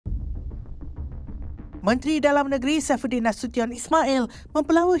Menteri Dalam Negeri Saifuddin Nasution Ismail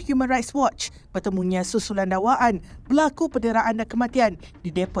mempelawa Human Rights Watch bertemunya susulan dakwaan berlaku penderaan dan kematian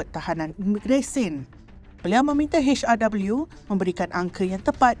di depot tahanan Imigresen. Beliau meminta HRW memberikan angka yang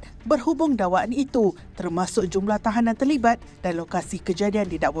tepat berhubung dakwaan itu, termasuk jumlah tahanan terlibat dan lokasi kejadian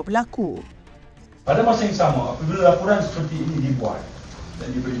didakwa berlaku. Pada masa yang sama, apabila laporan seperti ini dibuat dan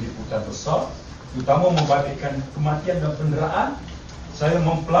diberi liputan besar, terutama membabitkan kematian dan penderaan, saya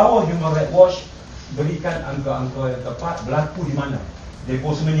mempelawa Human Rights Watch berikan angka-angka yang tepat berlaku di mana.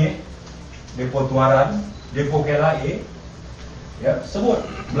 Depo Semenyih, Depo Tuaran, Depo KLA, ya, sebut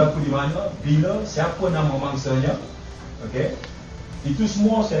berlaku di mana, bila, siapa nama mangsanya. Okey. Itu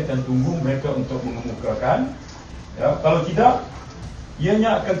semua saya akan tunggu mereka untuk mengemukakan. Ya, kalau tidak,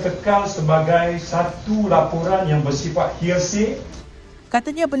 ianya akan kekal sebagai satu laporan yang bersifat hearsay.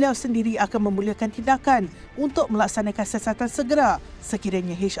 Katanya beliau sendiri akan memulakan tindakan untuk melaksanakan siasatan segera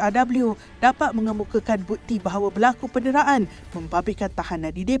sekiranya HRW dapat mengemukakan bukti bahawa berlaku penderaan membabitkan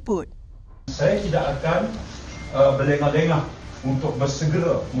tahanan di depot. Saya tidak akan berlengah-lengah untuk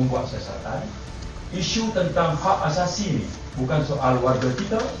bersegera membuat siasatan. Isu tentang hak asasi ini bukan soal warga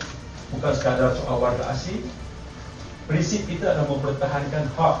kita, bukan sekadar soal warga asing. Prinsip kita adalah mempertahankan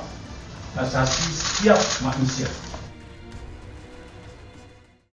hak asasi setiap manusia.